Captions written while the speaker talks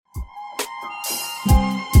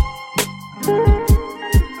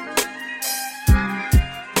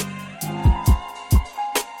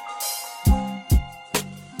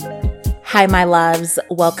Hi, my loves.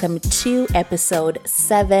 Welcome to episode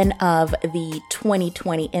 7 of the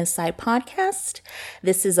 2020 Insight Podcast.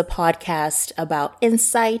 This is a podcast about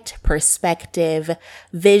insight, perspective,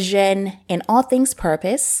 vision, and all things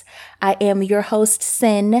purpose. I am your host,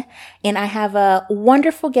 Sin, and I have a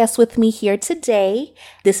wonderful guest with me here today.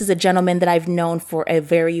 This is a gentleman that I've known for a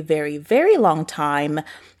very, very, very long time.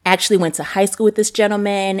 Actually went to high school with this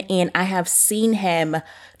gentleman, and I have seen him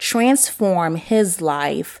transform his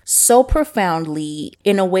life so profoundly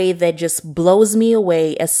in a way that just blows me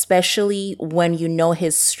away, especially when you know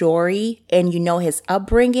his story and you know his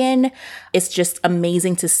upbringing. It's just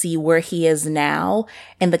amazing to see where he is now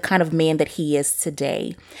and the kind of man that he is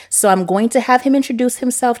today. So I'm going to have him introduce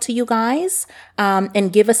himself to you guys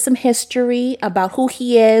and give us some history about who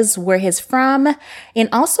he is, where he's from, and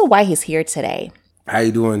also why he's here today. How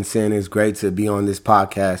you doing, Sin? It's great to be on this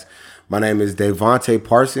podcast. My name is Devontae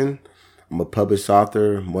Parson. I'm a published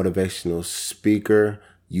author, motivational speaker,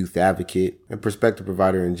 youth advocate, and perspective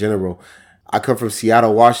provider in general. I come from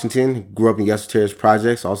Seattle, Washington, grew up in Yester Terrace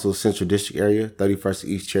Projects, also Central District area, 31st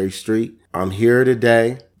East Cherry Street. I'm here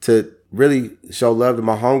today to really show love to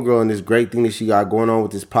my homegirl and this great thing that she got going on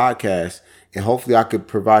with this podcast. And hopefully I could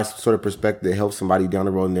provide some sort of perspective that helps somebody down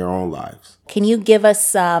the road in their own lives. Can you give us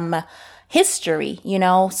some history,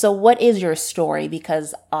 so what is your story?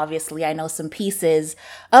 Because obviously I know some pieces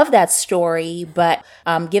of that story, but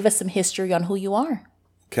give us some history on who you are.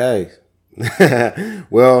 Okay.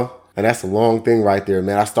 Well, and that's a long thing right there,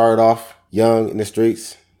 man. I started off young in the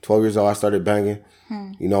streets, 12 years old, I started banging.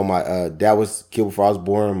 My dad was killed before I was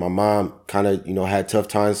born. My mom kind of, had tough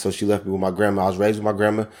times, so she left me with my grandma. I was raised with my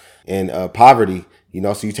grandma in poverty,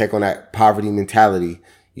 so you take on that poverty mentality.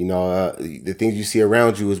 The things you see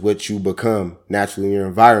around you is what you become naturally in your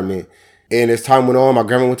environment. And as time went on, my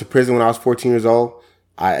grandma went to prison when I was 14 years old.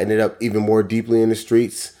 I ended up even more deeply in the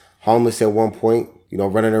streets, homeless at one point,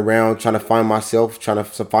 running around, trying to find myself, trying to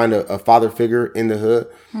find a father figure in the hood.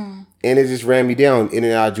 And it just ran me down in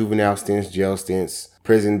and out of juvenile stints, jail stints,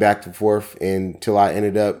 prison back and forth until I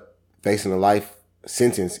ended up facing a life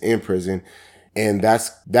sentence in prison. And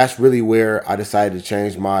that's really where I decided to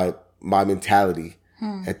change my mentality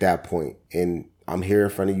at that point. And I'm here in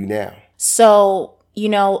front of you now. So,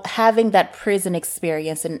 having that prison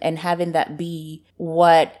experience and having that be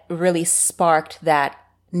what really sparked that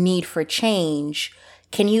need for change,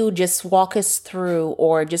 can you just walk us through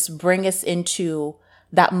or just bring us into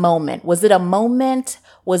that moment? Was it a moment?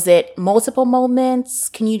 Was it multiple moments?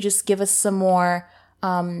 Can you just give us some more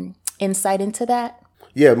insight into that?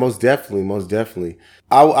 Yeah, most definitely.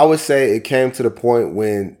 I would say it came to the point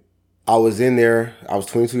when I was in there. I was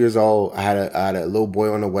 22 years old. I had a little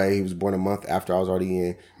boy on the way. He was born a month after I was already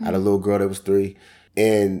in. I had a little girl that was 3.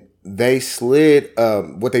 And they slid,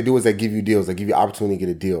 what they do is they give you deals. They give you opportunity to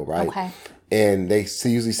get a deal, right? Okay. And they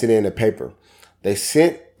usually send it in the paper. They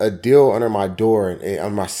sent a deal under my door and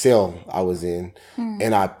on my cell I was in.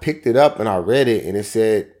 And I picked it up and I read it and it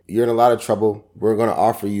said, "You're in a lot of trouble. We're going to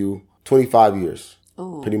offer you 25 years.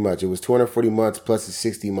 Ooh. Pretty much. It was 240 months plus a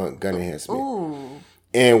 60-month gun enhancement. Ooh.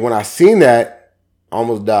 And when I seen that, I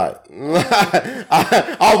almost died.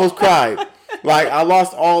 I almost cried. Like, I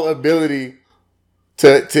lost all ability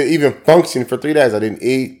to even function for 3 days. I didn't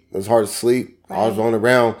eat. It was hard to sleep. Right. I was rolling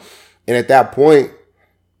around. And at that point,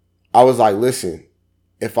 I was like, listen,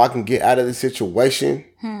 if I can get out of this situation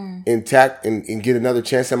intact and get another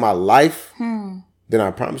chance in my life, then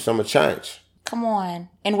I promise I'm going to change. Come on.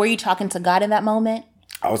 And were you talking to God in that moment?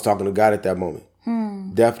 I was talking to God at that moment.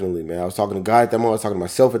 Definitely, man. I was talking to God at that moment. I was talking to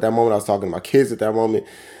myself at that moment. I was talking to my kids at that moment.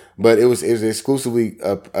 But it was exclusively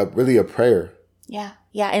really a prayer. Yeah.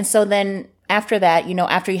 Yeah. And so then after that,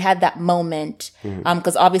 after you had that moment,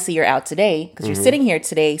 because obviously you're out today, because you're sitting here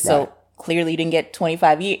today. So right. Clearly you didn't get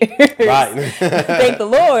 25 years. Right. Thank the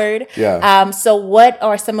Lord. Yeah. So what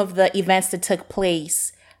are some of the events that took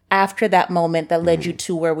place after that moment that led you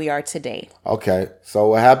to where we are today? Okay. So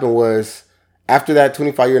what happened was, after that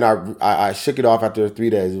 25 year, and I shook it off after 3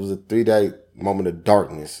 days. It was a 3-day moment of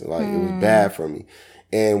darkness. Like, it was bad for me.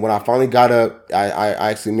 And when I finally got up,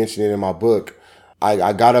 I actually mentioned it in my book.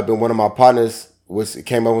 I got up and one of my partners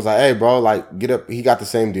came up and was like, "Hey, bro, like, get up." He got the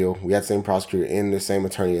same deal. We had the same prosecutor and the same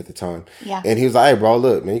attorney at the time. Yeah. And he was like, "Hey, bro,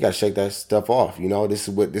 look, man, you got to shake that stuff off. This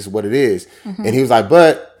is what it is." And he was like,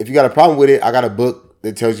 "But if you got a problem with it, I got a book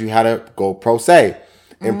that tells you how to go pro se."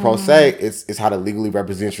 And pro se is how to legally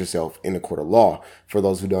represent yourself in the court of law, for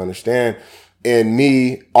those who don't understand. And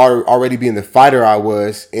me already being the fighter I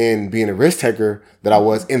was and being a risk taker that I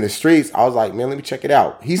was in the streets, I was like, man, let me check it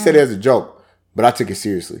out. He said it as a joke, but I took it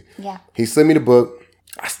seriously. Yeah. He sent me the book.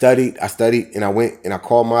 I studied, and I went and I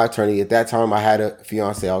called my attorney. At that time, I had a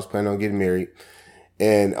fiance. I was planning on getting married.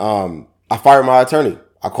 And I fired my attorney.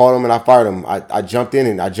 I called him and I fired him. I jumped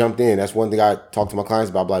in. That's one thing I talk to my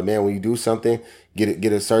clients about. Like, man, when you do something,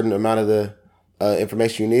 get a certain amount of the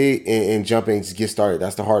information you need and jump in and just get started.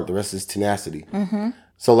 That's the heart. The rest is tenacity. Mm-hmm.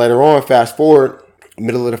 So later on, fast forward,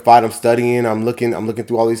 middle of the fight, I'm studying. I'm looking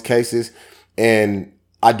through all these cases, and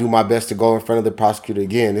I do my best to go in front of the prosecutor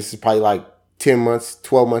again. This is probably like 10 months,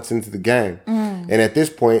 12 months into the game. And at this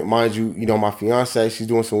point, mind you, my fiance, she's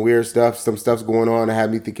doing some weird stuff. Some stuff's going on that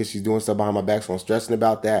had me thinking she's doing stuff behind my back. So I'm stressing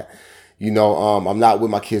about that. I'm not with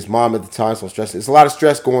my kid's mom at the time. So I'm stressing. It's a lot of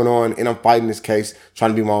stress going on. And I'm fighting this case,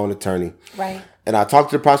 trying to be my own attorney. Right. And I talked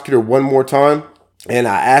to the prosecutor one more time. And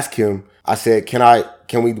I asked him, I said,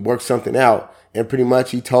 can we work something out? And pretty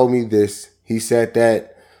much he told me this. He said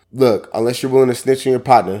that, look, unless you're willing to snitch on your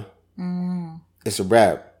partner, it's a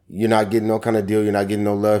wrap. You're not getting no kind of deal. You're not getting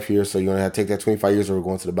no love here. So you're going to have to take that 25 years or we're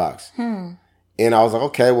going to the box. And I was like,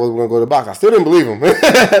 okay, well, we're going to go to the box. I still didn't believe him.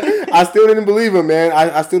 I still didn't believe him, man.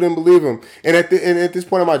 I still didn't believe him. And at this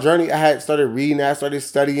point in my journey, I had started reading. I started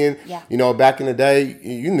studying. Yeah. Back in the day,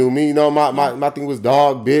 you knew me. My thing was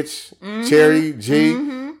dog, bitch, cherry,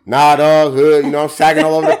 G. Nah, dog, hood. I'm sagging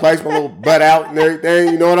all over the place, my little butt out and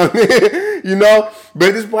everything. You know what I mean? But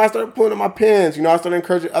at this point, I started pulling up my pens. I started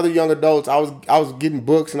encouraging other young adults. I was getting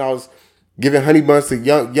books and I was giving honey buns to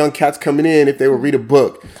young cats coming in if they would read a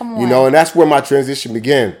book. Come on. And that's where my transition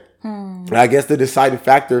began. And I guess the deciding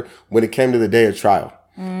factor when it came to the day of trial.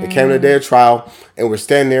 It came to the day of trial, and we're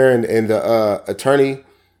standing there, and the attorney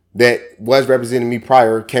that was representing me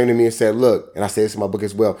prior came to me and said, look, and I say this in my book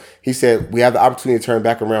as well. He said, we have the opportunity to turn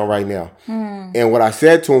back around right now. And what I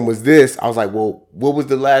said to him was this. I was like, well, what was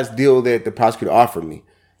the last deal that the prosecutor offered me?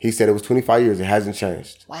 He said it was 25 years. It hasn't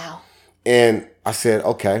changed. Wow. And I said,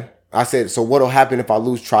 okay. I said, so what'll happen if I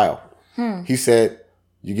lose trial? He said,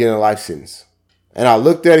 you're getting a life sentence. And I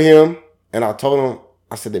looked at him and I told him,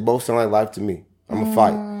 I said, they both sound like life to me. I'm going to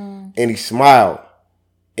fight. And he smiled.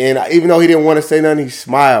 And even though he didn't want to say nothing, he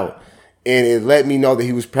smiled. And it let me know that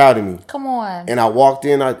he was proud of me. Come on. And I walked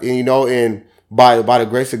in, and by the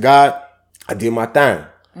grace of God, I did my thing.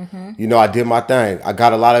 I did my thing. I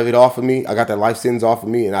got a lot of it off of me. I got that life sentence off of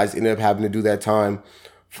me. And I just ended up having to do that time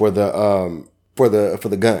for the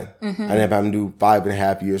gun. I ended up having to do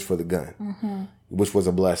 5.5 years for the gun, which was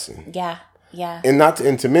a blessing. Yeah. Yeah.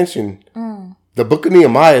 And to mention, the book of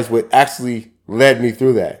Nehemiah is what actually led me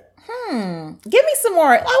through that. Give me some more.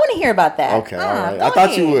 I want to hear about that. Okay, all right. I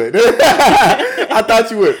thought you would. I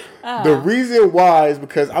thought you would. The reason why is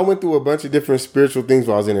because I went through a bunch of different spiritual things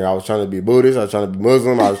while I was in there. I was trying to be Buddhist. I was trying to be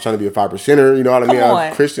Muslim. I was trying to be a 5%er. You know what I mean? I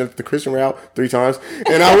was Christian, the Christian route 3 times.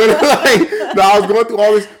 And I went I was going through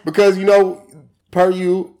all this because, per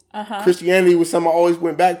you, Christianity was something I always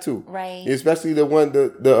went back to. Right. Especially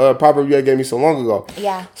the proverb you gave me so long ago.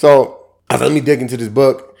 Yeah. So I was let me dig into this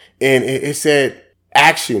book, and it said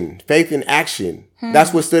action, faith in action.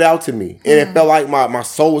 That's what stood out to me. And it felt like my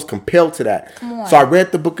soul was compelled to that. So I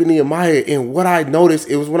read the book of Nehemiah, and what I noticed,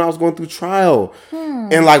 it was when I was going through trial.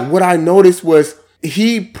 And what I noticed was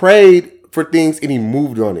he prayed for things and he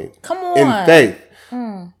moved on it. In faith.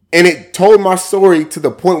 And it told my story to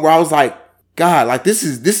the point where I was like, God, this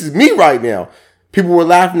is me right now. People were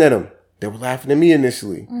laughing at him. They were laughing at me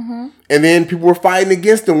initially. And then people were fighting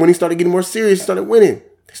against him. When he started getting more serious, he started winning.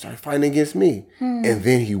 They started fighting against me. And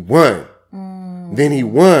then he won.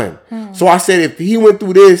 So I said, if he went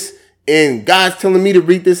through this and God's telling me to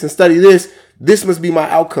read this and study this, this must be my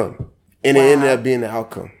outcome. And it ended up being the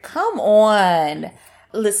outcome. Come on.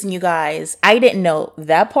 Listen, you guys, I didn't know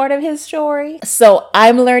that part of his story. So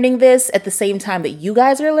I'm learning this at the same time that you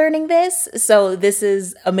guys are learning this. So this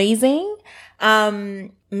is amazing.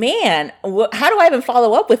 Man, how do I even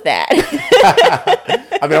follow up with that?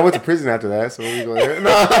 I went to prison after that, so we go there.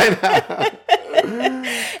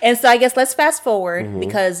 And so I guess let's fast forward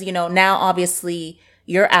because, now obviously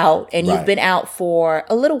you're out and you've been out for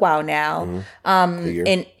a little while now,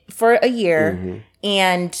 and for a year,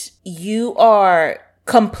 and you are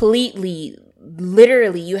completely,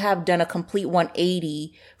 literally, you have done a complete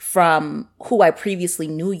 180 from who I previously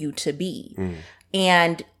knew you to be.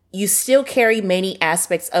 And you still carry many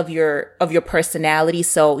aspects of your personality.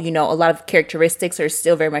 So, a lot of characteristics are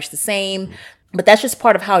still very much the same. But that's just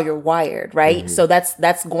part of how you're wired, right? So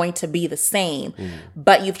that's going to be the same.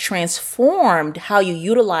 But you've transformed how you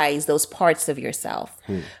utilize those parts of yourself,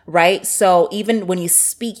 right? So even when you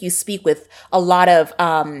speak with a lot of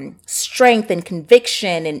strength and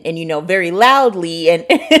conviction and you know, very loudly and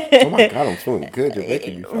Oh my God, I'm feeling good. You're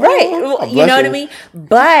making me feel right. You know what I mean?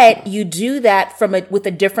 But you do that with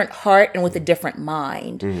a different heart and with a different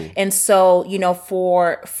mind. And so, you know,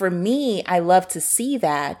 for me, I love to see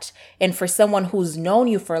that. And for someone who's known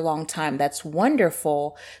you for a long time, that's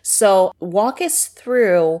wonderful. So walk us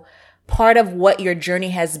through part of what your journey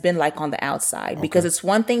has been like on the outside, because it's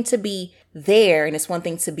one thing to be there and it's one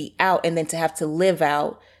thing to be out and then to have to live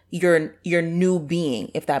out your new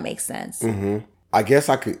being, if that makes sense. I guess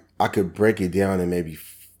I could break it down in maybe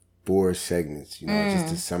 4 segments, you know, just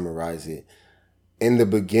to summarize it. In the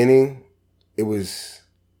beginning, it was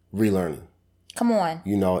relearning. Come on.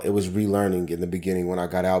 You know, it was relearning in the beginning when I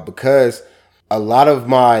got out, because a lot of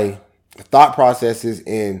my thought processes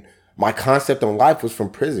and my concept on life was from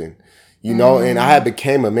prison, you know, and I had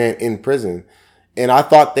became a man in prison. And I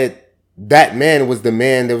thought that man was the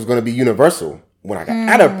man that was going to be universal when I got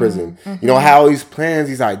out of prison. You know, I had all these plans,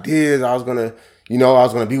 these ideas. I was going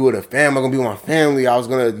to be with a family. I'm going to be with my family. I was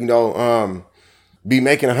going to, you know, be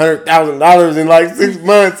making $100,000 in like 6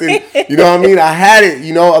 months. And you know what I mean? I had it,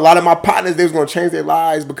 you know, a lot of my partners, they was going to change their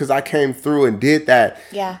lives because I came through and did that.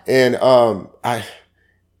 Yeah. And,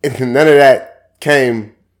 and none of that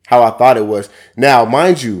came how I thought it was. Now,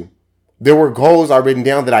 mind you, there were goals I written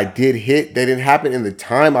down that I did hit. They didn't happen in the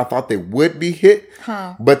time I thought they would be hit,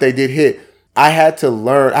 but they did hit. I had to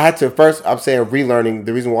learn. First, I'm saying relearning.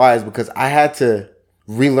 The reason why is because I had to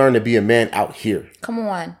relearn to be a man out here. Come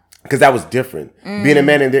on. Because that was different. Being a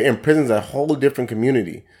man in prison is a whole different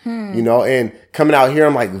community, you know, and coming out here,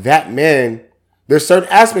 I'm like, that man, there's certain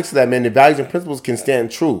aspects of that man, the values and principles can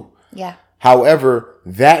stand true. Yeah. However,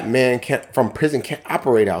 that man from prison can't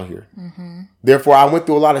operate out here. Therefore, I went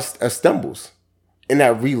through a lot of stumbles in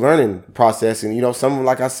that relearning process. And, you know, some,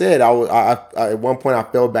 like I said, I at one point I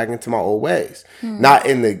fell back into my old ways, not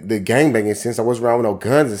in the gangbanging sense. I wasn't around with no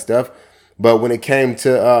guns and stuff. But when it came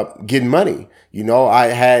to getting money, you know, I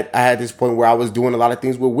had this point where I was doing a lot of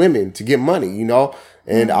things with women to get money, you know,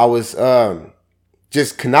 and I was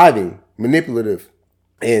just conniving, manipulative,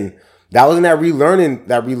 and that was in that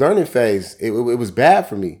relearning phase. It was bad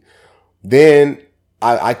for me. Then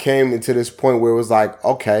I came into this point where it was like,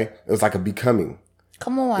 okay, it was like a becoming.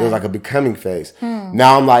 Come on. It was like a becoming phase.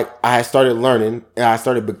 Now I'm like, I started learning and I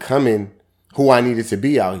started becoming who I needed to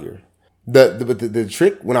be out here. The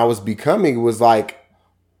trick when I was becoming was like,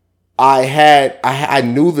 I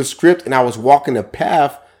knew the script and I was walking the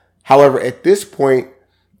path. However, at this point,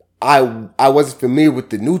 I wasn't familiar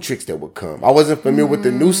with the new tricks that would come. I wasn't familiar with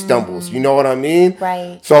the new stumbles. You know what I mean?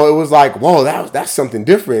 Right. So it was like, whoa, that's something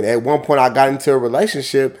different. At one point, I got into a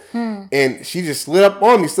relationship and she just slid up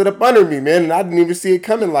under me, man. And I didn't even see it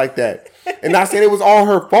coming like that. And not saying it was all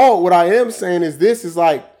her fault. What I am saying is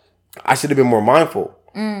like, I should have been more mindful.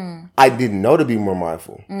 I didn't know to be more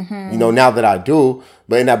mindful. You know, now that I do,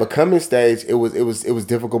 but in that becoming stage, it was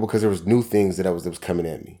difficult because there was new things that was coming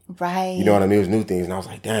at me. Right. You know what I mean? It was new things, and I was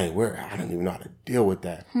like, dang, I don't even know how to deal with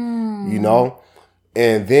that. You know,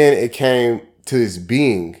 and then it came to this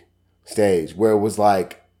being stage where it was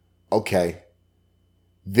like, okay,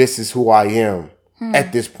 this is who I am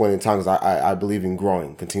at this point in time. Because I believe in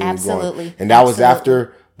growing, continually growing, and that was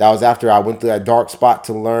after. That was after I went through that dark spot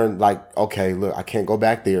to learn, like, okay, look, I can't go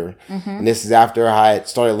back there. And this is after I had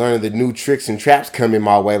started learning the new tricks and traps coming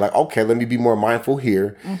my way. Like, okay, let me be more mindful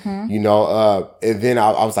here, you know. And then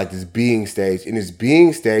I was like this being stage. In this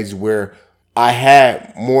being stage where I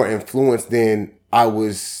had more influence than I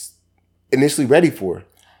was initially ready for.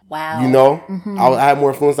 Wow. You know, I had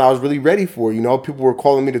more influence than I was really ready for. You know, people were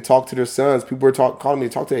calling me to talk to their sons. People were calling me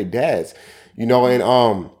to talk to their dads, you know,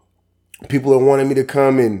 and people are wanting me to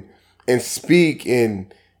come and speak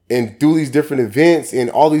and do these different events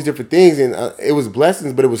and all these different things. And it was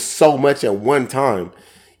blessings, but it was so much at one time,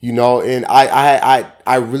 you know, and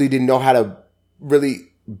I really didn't know how to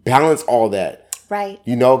really balance all that. Right.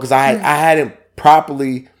 You know, because I hadn't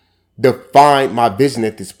properly defined my vision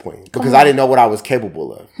at this point because I didn't know what I was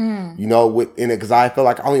capable of, you know, because I felt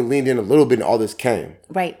like I only leaned in a little bit and all this came.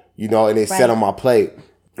 Right. You know, and it set on my plate.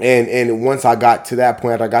 And once I got to that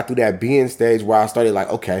point, I got through that being stage where I started like,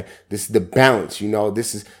 okay, this is the balance, you know,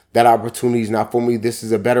 this is that opportunity is not for me. This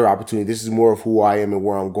is a better opportunity. This is more of who I am and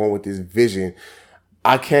where I'm going with this vision.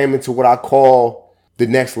 I came into what I call the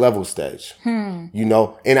next level stage, you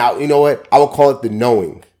know, and you know what? I would call it the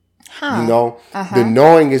knowing, you know, the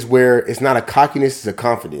knowing is where it's not a cockiness, it's a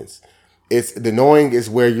confidence. The knowing is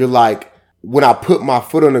where you're like, when I put my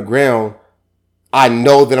foot on the ground, I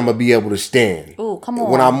know that I'm going to be able to stand. Ooh, come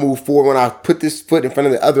on. When I move forward, when I put this foot in front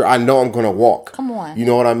of the other, I know I'm going to walk. Come on. You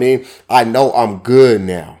know what I mean? I know I'm good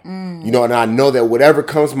now. You know, and I know that whatever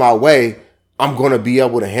comes my way, I'm going to be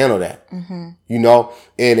able to handle that. You know?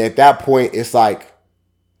 And at that point, it's like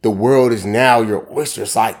the world is now your oyster.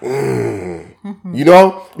 It's like, you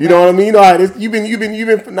know? You know what I mean? You know how it is. You've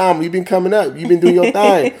been phenomenal. You've been coming up. You've been doing your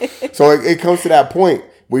thing. So it comes to that point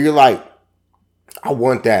where you're like, I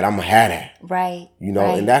want that. I'm going to have that. Right. You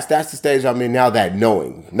know, and that's the stage I'm in now, that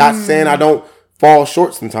knowing. Not saying I don't fall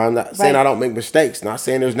short sometimes. Not saying I don't make mistakes. Not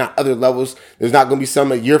saying there's not other levels. There's not going to be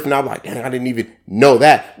some a year from now I'm like, dang, I didn't even know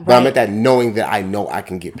that. But I'm at that knowing that I know I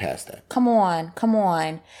can get past that. Come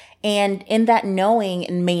on. And in that knowing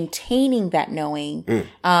and maintaining that knowing,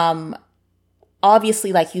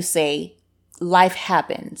 obviously, like you say, life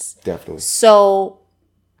happens. Definitely. So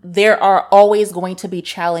there are always going to be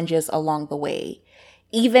challenges along the way.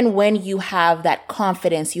 Even when you have that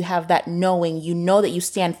confidence, you have that knowing, you know that you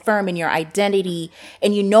stand firm in your identity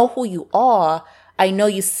and you know who you are, I know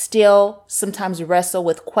you still sometimes wrestle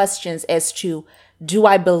with questions as to, do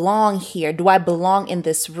I belong here? Do I belong in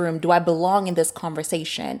this room? Do I belong in this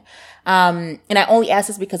conversation? And I only ask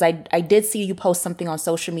this because I did see you post something on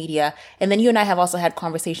social media, and then you and I have also had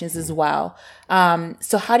conversations as well.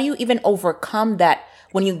 So how do you even overcome that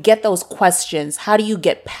when you get those questions? How do you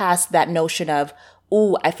get past that notion of,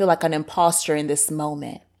 ooh, I feel like an imposter in this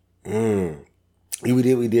moment?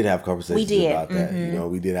 We did have conversations about that. Mm-hmm. You know,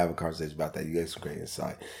 we did have a conversation about that. You gave some great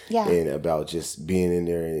insight. Yeah. And about just being in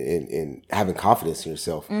there and having confidence in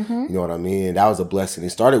yourself. Mm-hmm. You know what I mean? And that was a blessing.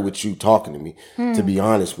 It started with you talking to me, to be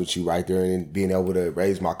honest with you right there, and being able to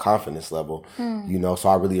raise my confidence level. You know, so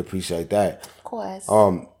I really appreciate that. Of course.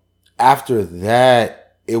 After that,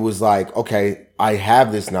 it was like, okay, I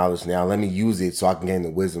have this knowledge now. Let me use it so I can gain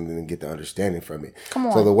the wisdom and get the understanding from it. Come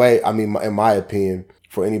on. So the way, I mean, in my opinion,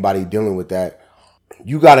 for anybody dealing with that,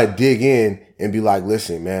 you got to dig in and be like,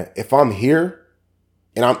 listen, man, if I'm here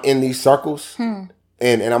and I'm in these circles and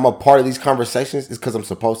I'm a part of these conversations, it's because I'm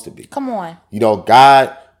supposed to be. Come on. You know,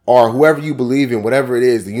 God or whoever you believe in, whatever it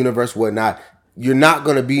is, the universe, whatnot, you're not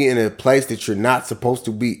going to be in a place that you're not supposed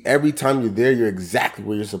to be. Every time you're there, you're exactly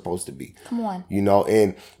where you're supposed to be. Come on. You know,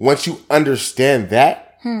 and once you understand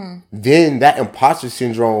that, then that imposter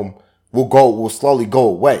syndrome will slowly go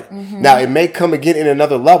away. Now, it may come again in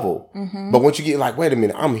another level, but once you get like, wait a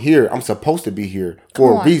minute, I'm here. I'm supposed to be here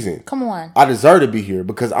for a reason. Come on. I deserve to be here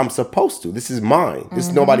because I'm supposed to. This is mine. This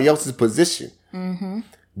is nobody else's position.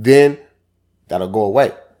 Then that'll go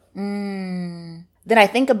away. Then I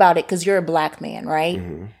think about it because you're a black man, right?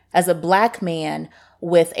 As a black man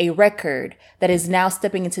with a record that is now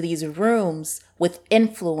stepping into these rooms with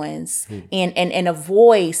influence and a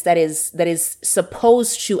voice that is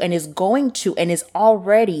supposed to and is going to and is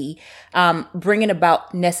already bringing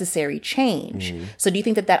about necessary change. So do you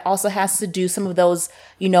think that also has to do some of those,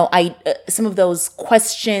 you know, some of those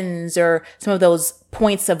questions or some of those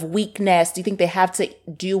points of weakness? Do you think they have to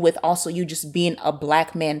do with also you just being a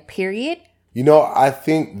black man, period? You know, I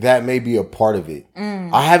think that may be a part of it.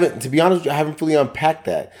 I haven't, to be honest with you, I haven't fully unpacked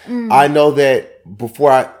that. I know that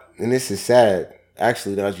before and this is sad,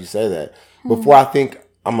 actually, now that you say that, before I think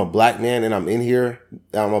I'm a black man and I'm in here,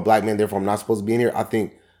 I'm a black man, therefore I'm not supposed to be in here, I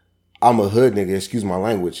think I'm a hood nigga, excuse my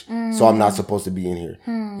language, so I'm not supposed to be in here.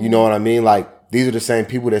 You know what I mean? Like, these are the same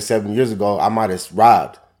people that 7 years ago I might have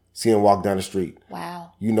robbed, seeing them walk down the street.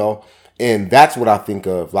 Wow. You know? And that's what I think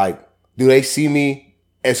of. Like, do they see me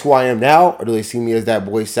as who I am now, or do they see me as that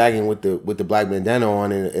boy sagging with the black bandana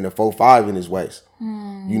on and a 4.5 in his waist?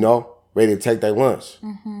 You know, ready to take their lunch.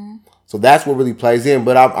 So that's what really plays in.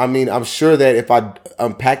 But I mean, I'm sure that if I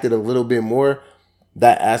unpacked it a little bit more,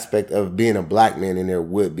 that aspect of being a black man in there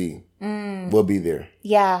would be there.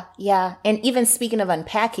 Yeah. And even speaking of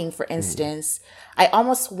unpacking, for instance, I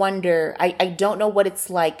almost wonder, I don't know what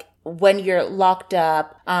it's like when you're locked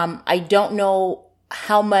up. I don't know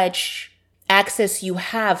how much access you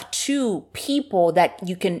have to people that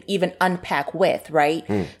you can even unpack with, right?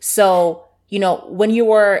 So, you know, when you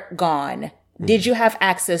were gone, did you have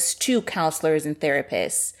access to counselors and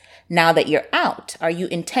therapists? Now that you're out, are you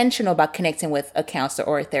intentional about connecting with a counselor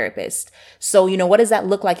or a therapist? So, you know, what does that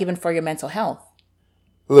look like even for your mental health?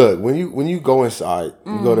 Look, when you go inside,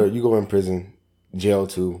 you go in prison, jail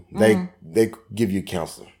too, they give you a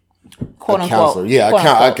counselor. Quote a unquote. Counselor. Yeah,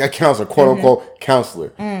 a counselor, quote unquote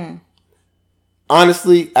counselor.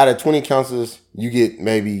 Honestly, out of 20 counselors, you get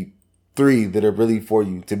maybe 3 that are really for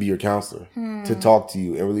you to be your counselor, to talk to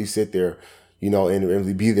you and really sit there, you know, and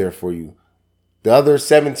really be there for you. The other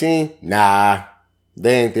 17, nah,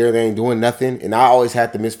 They ain't there. They ain't doing nothing. And I always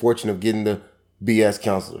had the misfortune of getting the BS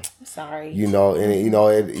counselor. I'm sorry. You know,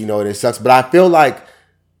 and it sucks. But I feel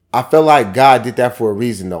like God did that for a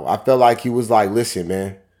reason, though. I felt like he was like, listen,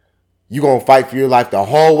 man, you going to fight for your life the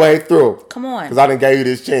whole way through. Come on. Because I didn't give you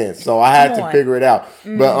this chance. So I had to figure it out.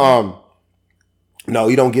 Mm-hmm. But, no,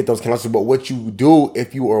 you don't get those counselors. But what you do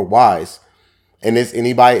if you are wise, and if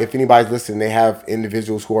anybody's listening, they have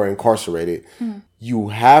individuals who are incarcerated, you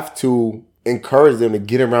have to encourage them to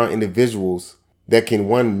get around individuals that can,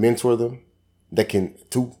 one, mentor them, that can,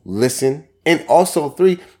 two, listen, and also,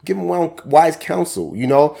 three, give them wise counsel, you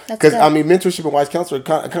know? Because, I mean, mentorship and wise counsel are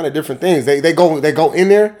kind of different things. They go in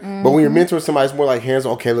there, but when you're mentoring somebody, it's more like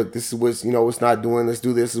hands-on. Okay, look, this is what's, it's not doing. Let's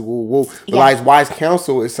do this. Woo, woo. But like wise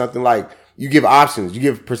counsel is something like you give options. You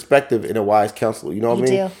give perspective in a wise counsel. You know what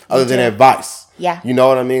I mean? Other than advice. Yeah. You know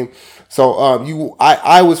what I mean? So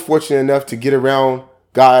I was fortunate enough to get around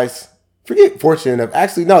guys. Forget fortunate enough.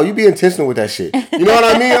 Actually, no, you be intentional with that shit. You know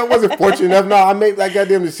what I mean? I wasn't fortunate enough. No, I made that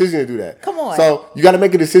goddamn decision to do that. Come on. So you got to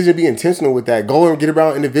make a decision, be intentional with that. Go and get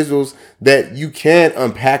around individuals that you can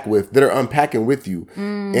unpack with, that are unpacking with you.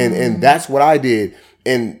 And that's what I did.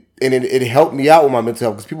 And it helped me out with my mental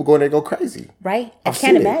health because people go in there and go crazy. Right. I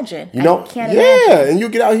can't imagine. You know? I can't imagine. Yeah. And you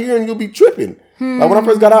get out here and you'll be tripping. Like when I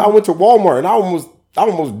first got out, I went to Walmart and I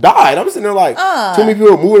almost died. I'm sitting there like, too many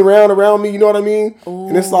people were moving around me, you know what I mean? Ooh.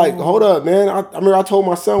 And it's like, hold up, man. I remember I told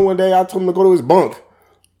my son one day, I told him to go to his bunk.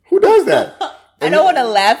 Who does that? I don't want to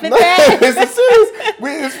laugh at that.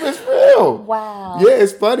 It's real. Wow. Yeah,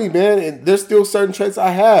 it's funny, man. And there's still certain traits I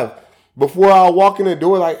have. Before I walk in the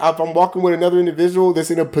door, like if I'm walking with another individual that's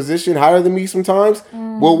in a position higher than me sometimes,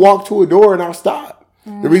 we'll walk to a door and I'll stop.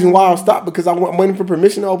 The reason why I'll stop because I'm waiting for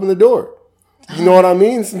permission to open the door. You know what I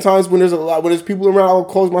mean? Sometimes when there's people around, I'll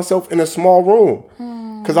close myself in a small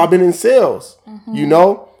room because I've been in sales, you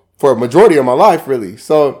know, for a majority of my life, really.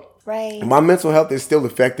 So my mental health is still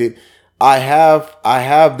affected. I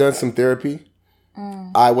have done some therapy.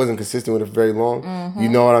 I wasn't consistent with it for very long. You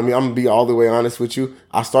know what I mean? I'm going to be all the way honest with you.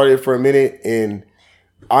 I started it for a minute and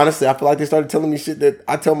honestly, I feel like they started telling me shit that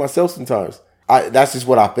I tell myself sometimes. That's just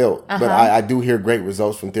what I felt. But I do hear great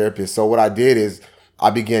results from therapists. So what I did is I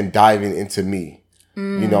began diving into me,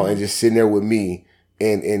 you know, and just sitting there with me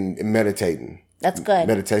and meditating. That's good.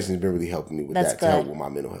 Meditation has been really helping me with that to help with my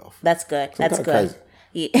mental health. That's good. So that's good.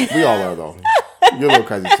 Yeah. We all are, though. You're a little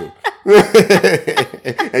crazy, too.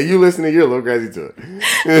 And you listening, you're a little crazy, too.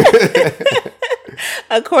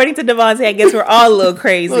 According to Devontae, I guess we're all a little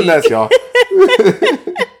crazy. Little nuts, y'all.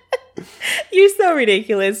 You're so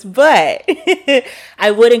ridiculous. But I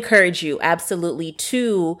would encourage you, absolutely,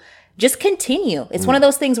 to just continue. It's one of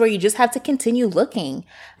those things where you just have to continue looking.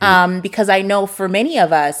 Because I know for many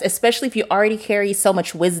of us, especially if you already carry so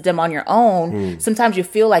much wisdom on your own, sometimes you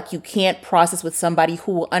feel like you can't process with somebody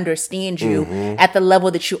who will understand you at the level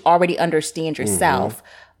that you already understand yourself.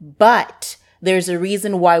 But there's a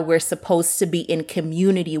reason why we're supposed to be in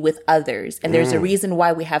community with others. And there's a reason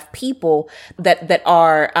why we have people that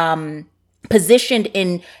are, positioned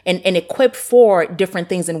and equipped for different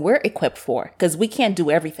things than we're equipped for because we can't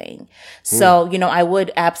do everything. So, you know, I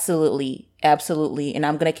would absolutely, and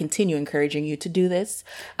I'm going to continue encouraging you to do this,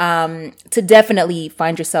 to definitely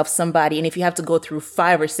find yourself somebody. And if you have to go through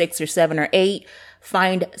 5 or 6 or 7 or 8,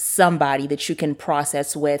 find somebody that you can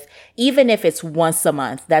process with, even if it's once a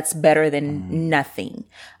month. That's better than nothing.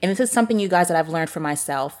 And this is something, you guys, that I've learned for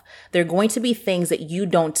myself. There are going to be things that you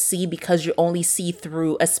don't see because you only see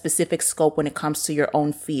through a specific scope when it comes to your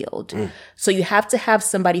own field. So you have to have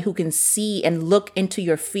somebody who can see and look into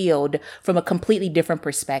your field from a completely different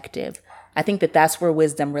perspective. I think that that's where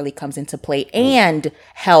wisdom really comes into play, and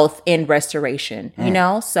health and restoration, you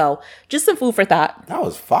know? So just some food for thought. That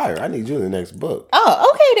was fire. I need you in the next book. Oh,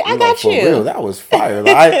 okay. I got you. For real, that was fire.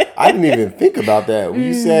 Like, I didn't even think about that. When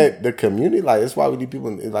you said the community, like, that's why we need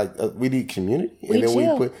people, like, we need community. And then we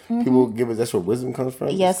put people give us, that's where wisdom comes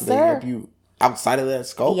from. Yes, sir. They help you outside of that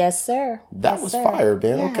scope. Yes, sir. That was fire,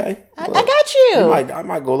 man. Yeah. Okay. I got you. I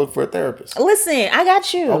might go look for a therapist. Listen, I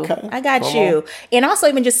got you. Okay. I got you. And also,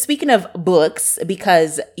 even just speaking of books,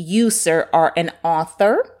 because you, sir, are an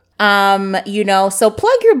author. You know, so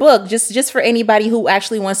plug your book just for anybody who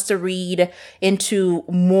actually wants to read into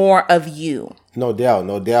more of you. No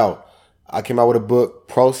doubt. I came out with a book,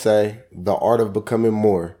 Pro Se, The Art of Becoming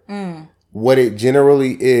More. What it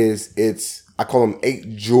generally is, I call them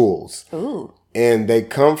 8 jewels. Ooh. And they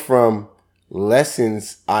come from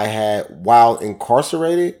lessons I had while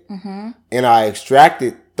incarcerated. And I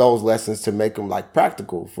extracted those lessons to make them like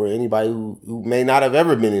practical for anybody who may not have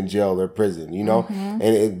ever been in jail or prison, you know?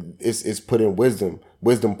 And it's put in wisdom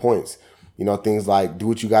points. You know, things like do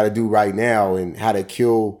what you got to do right now and how to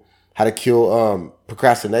kill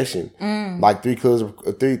procrastination. Like three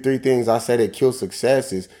things I say that kill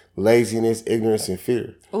success is laziness, ignorance, and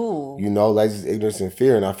fear. Ooh. You know, laziness, ignorance, and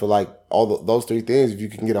fear. And I feel like those three things, if you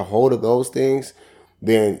can get a hold of those things,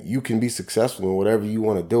 then you can be successful in whatever you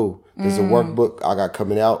want to do. There's a workbook I got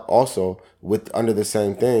coming out also under the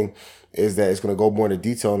same thing, is that it's going to go more into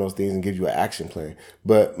detail on those things and give you an action plan.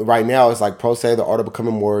 But right now it's like Pro Se, The Art of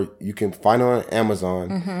Becoming More. You can find it on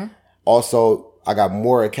Amazon. Also, I got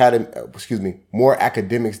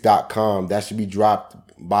moreacademics.com. That should be dropped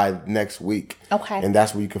by next week. Okay. And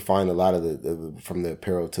that's where you can find a lot of from the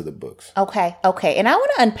apparel to the books. Okay. And I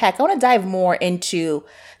want to unpack, I want to dive more into,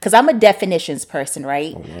 because I'm a definitions person,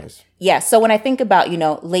 right? Oh, nice. Yeah. So when I think about,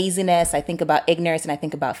 laziness, I think about ignorance, and I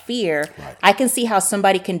think about fear, Right. I can see how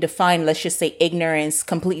somebody can define, let's just say, ignorance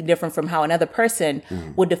completely different from how another person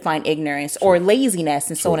would define ignorance or laziness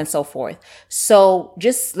and so on and so forth. So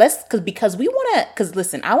just because we want to, because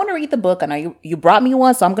listen, I want to read the book. I know you brought me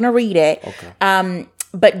one, so I'm going to read it. Okay.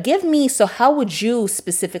 But so how would you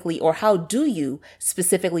specifically, or how do you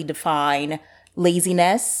specifically define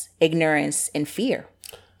laziness, ignorance, and fear?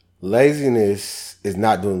 Laziness is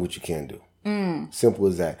not doing what you can do. Simple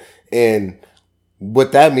as that. And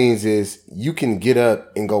what that means is you can get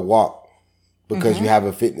up and go walk because you have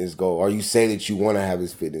a fitness goal, or you say that you want to have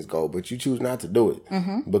this fitness goal, but you choose not to do it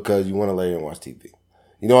because you want to lay here and watch TV.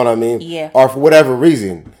 You know what I mean? Yeah. Or for whatever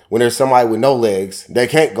reason, when there's somebody with no legs, they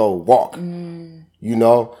can't go walk. You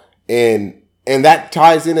know, and that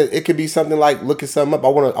ties in. It could be something like looking something up. I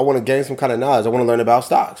want to gain some kind of knowledge. I want to learn about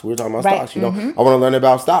stocks. We were talking about stocks. You know, I want to learn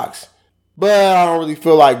about stocks, but I don't really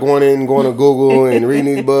feel like going to Google and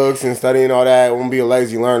reading these books and studying all that. I want to be a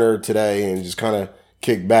lazy learner today and just kind of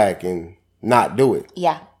kick back and not do it.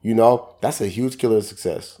 Yeah. You know, that's a huge killer of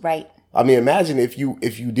success. Right. I mean, imagine if you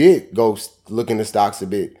did go look into stocks a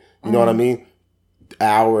bit. You know what I mean? An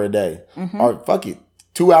hour a day, or fuck it,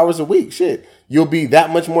 2 hours a week. Shit. You'll be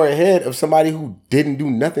that much more ahead of somebody who didn't do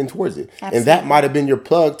nothing towards it. Absolutely. And that might have been your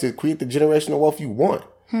plug to create the generational wealth you want.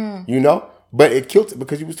 You know? But it killed it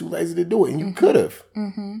because you was too lazy to do it. And you could have.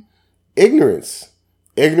 Ignorance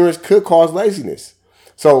could cause laziness.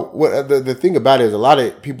 So what the thing about it is, a lot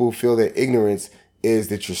of people feel that ignorance is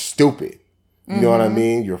that you're stupid. You know what I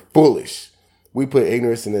mean? You're foolish. We put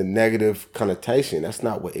ignorance in a negative connotation. That's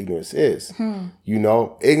not what ignorance is. You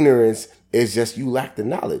know? Ignorance is just you lack the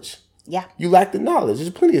knowledge. Yeah. You lack the knowledge. There's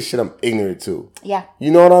plenty of shit I'm ignorant to. Yeah. You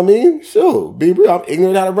know what I mean? Sure. Be real. I'm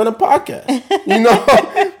ignorant how to run a podcast. You know?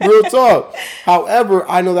 Real talk. However,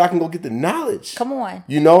 I know that I can go get the knowledge. Come on.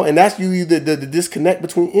 You know? And that's usually the disconnect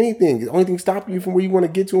between anything. The only thing stopping you from where you want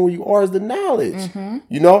to get to and where you are is the knowledge.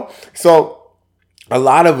 You know? So a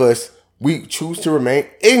lot of us, we choose to remain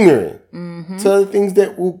ignorant to the things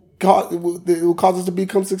that will cause us to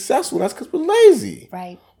become successful. That's because we're lazy.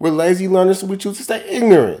 Right. We're lazy learners, so we choose to stay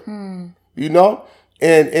ignorant. You know?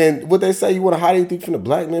 And what they say, you want to hide anything from the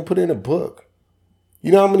black man, put it in a book.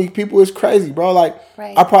 You know how many people? It's crazy, bro. Like,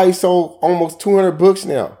 I probably sold almost 200 books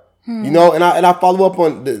now. You know? And I follow up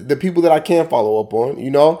on the people that I can follow up on,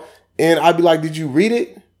 you know? And I'd be like, did you read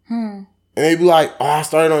it? And they'd be like, oh, I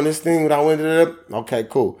started on this thing when I went to the... Okay,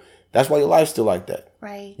 cool. That's why your life's still like that.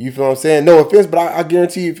 Right. You feel what I'm saying? No offense, but I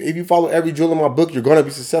guarantee you, if you follow every drill in my book, you're going to be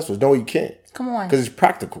successful. There's no way you can't. Come on. Because it's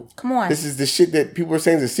practical. Come on. This is the shit that people are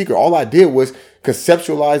saying is a secret. All I did was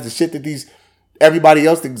conceptualize the shit that everybody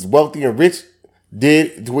else that's wealthy and rich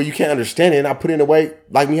did to where you can't understand it. And I put it in a way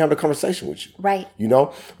like me having a conversation with you. Right. You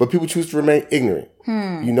know? But people choose to remain ignorant.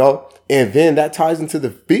 You know? And then that ties into the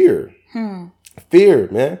fear. Fear,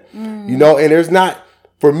 man. You know? And there's not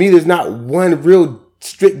one real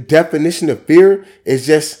strict definition of fear. It's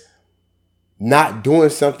just not doing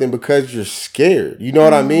something because you're scared. You know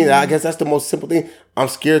what I mean? I guess that's the most simple thing. I'm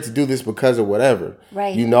scared to do this because of whatever.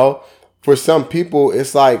 Right. You know? For some people,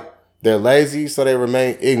 it's like they're lazy, so they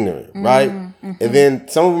remain ignorant, right? And then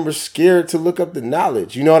some of them are scared to look up the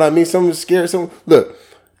knowledge. You know what I mean? Some of them are scared. Look,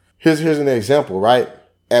 here's an example, right?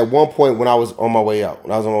 At one point when I was on my way out,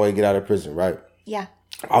 when I was on my way to get out of prison, right? Yeah.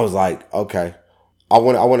 I was like, okay, I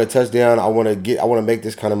want to touch down. I want to make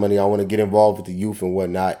this kind of money. I want to get involved with the youth and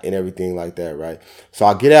whatnot and everything like that, right? So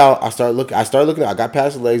I get out. I started looking. I got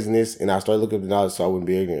past the laziness and I started looking at the knowledge, so I wouldn't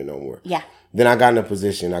be ignorant no more. Yeah. Then I got in a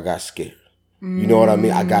position. I got scared. You know what I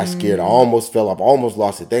mean? I got scared. I almost fell off. I almost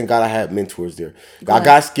lost it. Thank God I had mentors there. I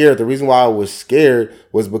got scared. The reason why I was scared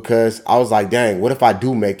was because I was like, dang, what if I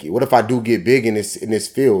do make it? What if I do get big in this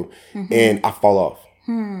field and I fall off?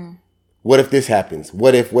 What if this happens?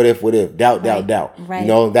 What if? Doubt. Right. You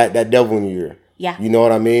know, that devil in your ear. Yeah. You know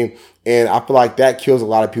what I mean? And I feel like that kills a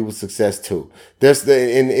lot of people's success too.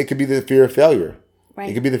 And it could be the fear of failure. Right.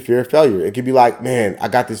 It could be the fear of failure. It could be like, man, I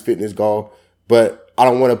got this fitness goal, but I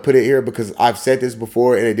don't want to put it here because I've said this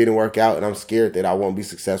before and it didn't work out, and I'm scared that I won't be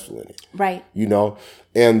successful in it. Right. You know?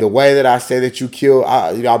 And the way that I say that you kill,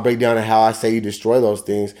 I'll break down to how I say you destroy those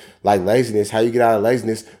things, like laziness, how you get out of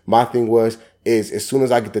laziness. My thing is as soon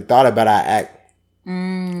as I get the thought about it, I act.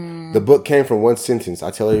 The book came from one sentence.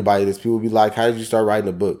 I tell everybody this. People be like, how did you start writing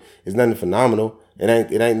a book? It's nothing phenomenal. It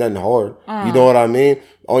ain't nothing hard. You know what I mean?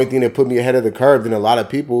 Only thing that put me ahead of the curve than a lot of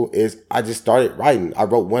people is I just started writing. I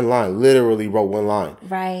wrote one line, literally wrote one line.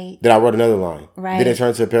 Right. Then I wrote another line. Right. Then it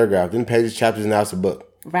turned to a paragraph. Then pages, chapters, and now it's a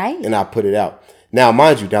book. Right. And I put it out. Now,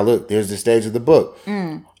 mind you, look, there's the stage of the book.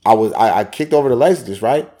 I kicked over the laziness,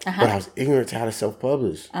 right? But I was ignorant to how to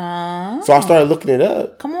self-publish. So I started looking it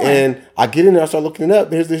up. Come on. And I get in there, I start looking it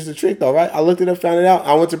up. Here's the trick though, right? I looked it up, found it out.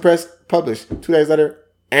 I went to press publish. 2 days later,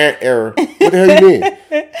 error. What the hell you mean?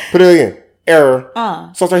 Put it again. Error.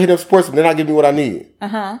 So I started hitting up support, but they're not giving me what I need.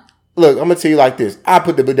 Look, I'm going to tell you like this. I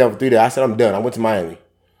put the book down for 3 days. I said, I'm done. I went to Miami.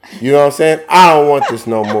 You know what I'm saying? I don't want this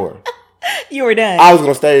no more. You were done. I was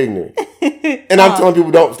going to stay ignorant. And I'm telling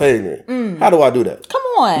people don't stay ignorant. How do I do that? Come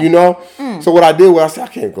on. You know? So what I did was I said, I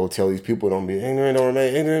can't go tell these people don't be ignorant, don't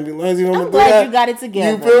remain ignorant, be lazy, don't I'm do glad that. you got it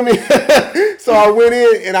together. You feel me? So I went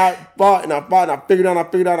in and I fought and I fought and I figured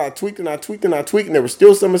out, I tweaked and I tweaked and I tweaked, and there were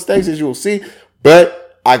still some mistakes, as you will see.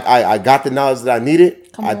 But I got the knowledge that I needed.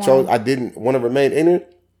 I didn't want to remain ignorant,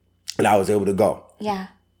 and I was able to go. Yeah.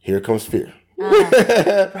 Here comes fear.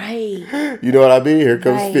 Right. You know what I mean? Here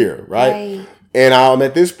comes fear, right? And I'm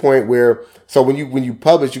at this point where, so when you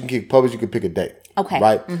publish, you can pick a date. Okay.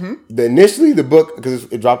 Right? Initially, the book, because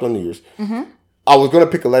it dropped on New Year's, I was going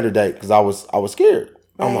to pick a later date because I was scared.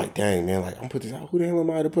 Right. I'm like, dang, man, like, I'm put this out. Who the hell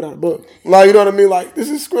am I to put out a book? Like, you know what I mean? Like, this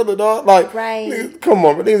is Skrilla, dog. Like, niggas, come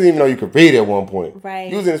on, but they didn't even know you could read at one point.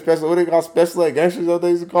 Right. You was in a special, what they call special ed gangsters, what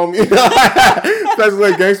they used to call me? Special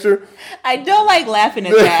ed gangster. I don't like laughing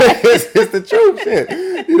at that. It's the truth, shit.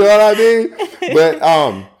 You know what I mean? But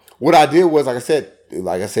what I did was, like I said,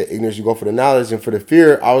 ignorance, you go for the knowledge, and for the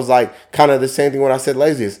fear, I was like, kind of the same thing when I said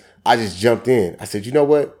laziness. I just jumped in. I said, you know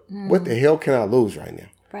what? What the hell can I lose right now?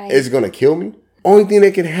 Right. Is it going to kill me? Only thing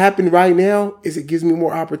that can happen right now is it gives me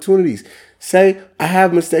more opportunities. Say I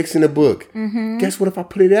have mistakes in the book. Guess what? If I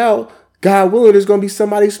put it out, God willing, there's going to be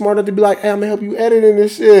somebody smart enough to be like, hey, I'm going to help you edit in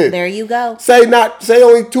this shit. There you go. Say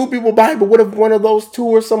only 2 people buy it, but what if one of those 2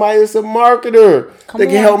 or somebody that's a marketer that can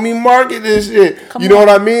help me market this shit? You know what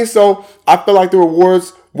I mean? So I feel like the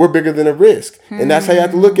rewards were bigger than the risk. And that's how you have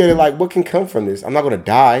to look at it. Like, what can come from this? I'm not going to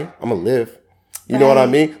die. I'm going to live. You know what I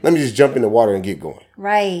mean? Let me just jump in the water and get going.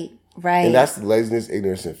 Right. And that's laziness,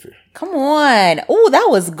 ignorance, and fear. Come on. Oh, that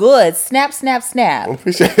was good. Snap, snap, snap. I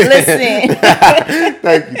appreciate it. Listen.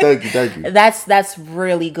 Thank you. That's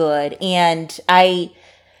really good. And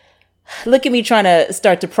look at me trying to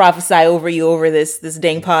start to prophesy over you over this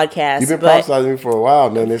dang podcast. You've been prophesying me for a while,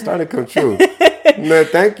 man. It's starting to come true. Man,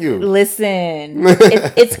 thank you. Listen,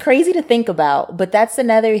 it's crazy to think about, but that's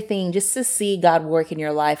another thing. Just to see God work in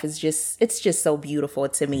your life it's just so beautiful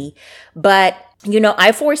to me. But,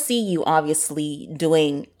 I foresee you obviously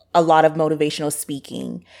doing a lot of motivational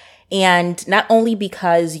speaking, and not only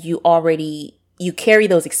because you carry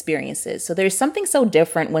those experiences. So there's something so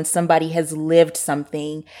different when somebody has lived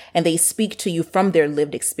something and they speak to you from their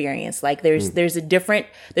lived experience. Like there's a different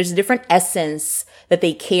essence that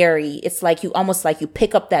they carry. It's like you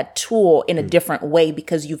pick up that tool in a different way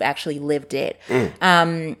because you've actually lived it.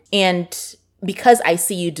 And because I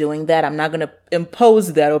see you doing that, I'm not going to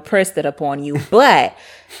impose that or press that upon you, but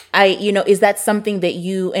is that something that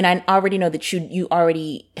and I already know that you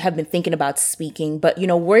already have been thinking about speaking, but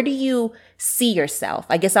where do you see yourself?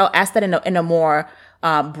 I guess I'll ask that in a more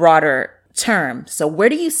broader term. So where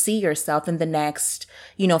do you see yourself in the next,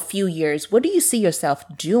 few years? What do you see yourself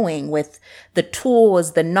doing with the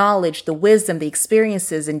tools, the knowledge, the wisdom, the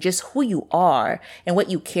experiences, and just who you are and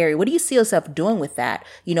what you carry? What do you see yourself doing with that,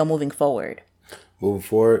 moving forward? Moving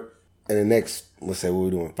forward, in the next, let's say what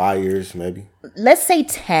we're doing, 5 years, maybe? Let's say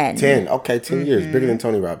 10. 10, okay, 10 years, bigger than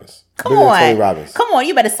Tony Robbins. Come on,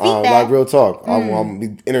 you better speak that. Like real talk. I'll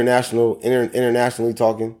be internationally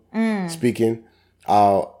talking, speaking.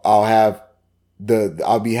 I'll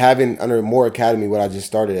be having under More Academy what I just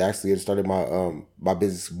started. Actually, I started my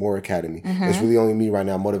business More Academy. It's really only me right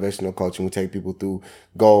now. Motivational coaching. We take people through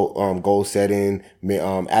goal setting,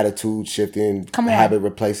 attitude shifting, habit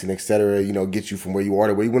replacing, etc. Get you from where you are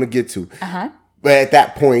to where you want to get to. But at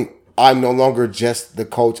that point, I'm no longer just the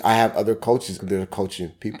coach. I have other coaches that are coaching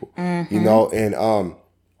people. And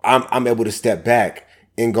I'm able to step back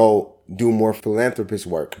and go, do more philanthropist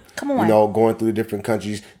work. Come on. You know, going through the different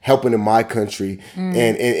countries, helping in my country,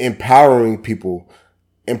 and empowering people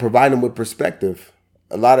and providing them with perspective.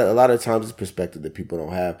 A lot of times it's perspective that people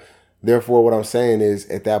don't have. Therefore, what I'm saying is,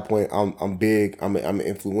 at that point, I'm big. I'm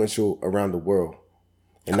influential around the world,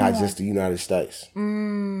 and not just the United States.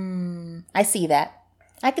 I see that.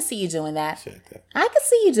 I can see you doing that. Appreciate that. I can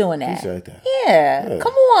see you doing that. Appreciate that. Yeah.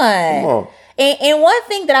 Come on. Come on. And one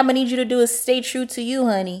thing that I'm going to need you to do is stay true to you,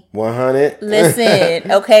 honey. 100.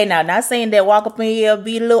 Listen. Okay, now, not saying that walk up in here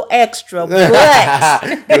be a little extra, but...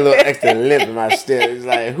 Get a little extra lip in my step. It's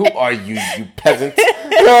like, who are you peasant?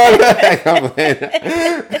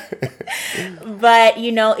 But,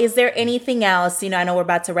 you know, is there anything else? You know, I know we're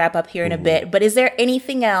about to wrap up here in a bit, but is there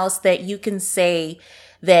anything else that you can say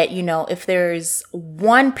that, you know, if there's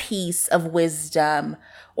one piece of wisdom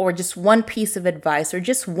or just one piece of advice or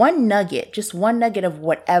just one nugget of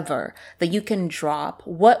whatever that you can drop,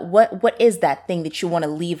 what is that thing that you want to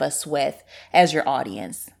leave us with as your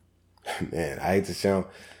audience? Man, I hate to sound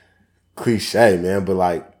cliche, man, but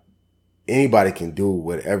like anybody can do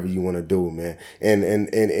whatever you want to do, man.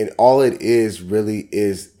 And all it is really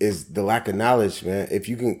is the lack of knowledge, man. If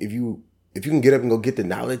you can get up and go get the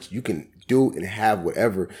knowledge, you can do and have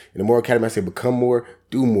whatever. In the More Academy, I say become more,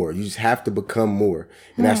 do more. You just have to become more.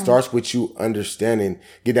 And that starts with you understanding,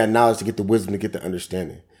 get that knowledge to get the wisdom to get the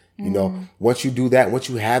understanding. You know, once you do that, once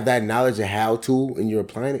you have that knowledge of how to and you're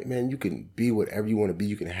applying it, man, you can be whatever you want to be.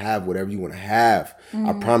 You can have whatever you want to have.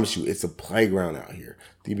 I promise you, it's a playground out here.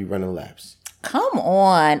 You be running laps. Come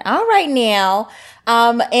on. All right now.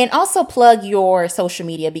 And also plug your social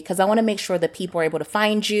media because I want to make sure that people are able to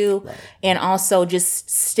find you and also just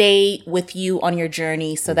stay with you on your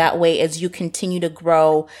journey. So that way, as you continue to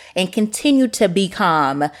grow and continue to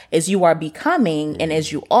become as you are becoming and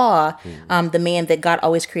as you are, the man that God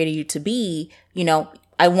always created you to be, you know,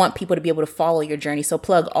 I want people to be able to follow your journey. So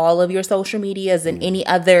plug all of your social medias and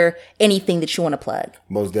anything that you want to plug.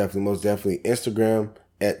 Most definitely. Instagram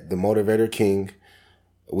at The Motivator King.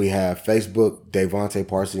 We have Facebook, Davonte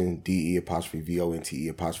Parson, DE''VONTE'',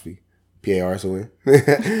 PARSON.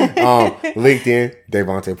 LinkedIn,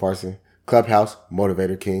 Davonte Parson. Clubhouse,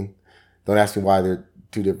 Motivator King. Don't ask me why they're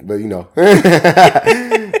two different, but you know.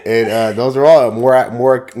 And those are all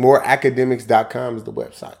moreacademics.com is the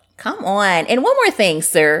website. Come on. And one more thing,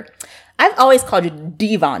 sir. I've always called you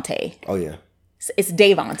Devonte. Oh, yeah. It's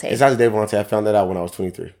Davonte. It's not Davonte. I found that out when I was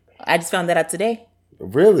 23. I just found that out today.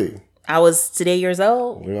 Really? I was today years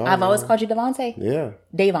old. I've always called you Devonte. Yeah.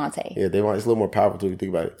 Davonte. Yeah, Davonte. It's a little more powerful if you think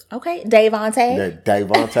about it. Okay. Davonte. Yeah,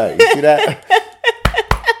 Davonte. You see that?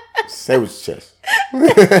 Say with your chest.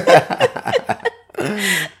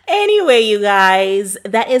 Anyway, you guys,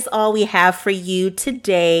 that is all we have for you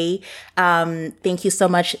today. Thank you so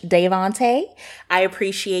much, Davonte. I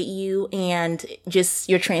appreciate you and just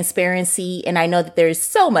your transparency. And I know that there's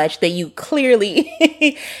so much that you clearly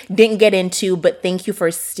didn't get into, but thank you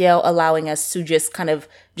for still allowing us to just kind of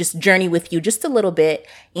just journey with you just a little bit.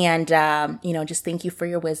 And, just thank you for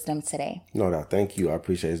your wisdom today. No doubt. Thank you. I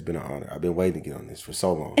appreciate it. It's been an honor. I've been waiting to get on this for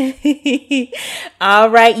so long. All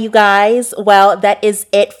right, you guys. Well, that is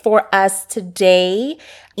it for us today.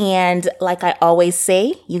 And like I always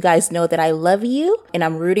say, you guys know that I love you and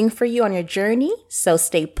I'm rooting for you on your journey. So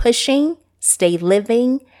stay pushing, stay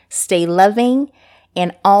living, stay loving,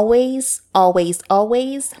 and always, always,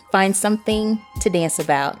 always find something to dance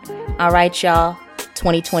about. All right, y'all.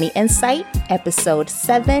 2020 Insight, episode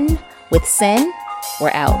 7 with Sin.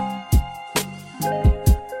 We're out.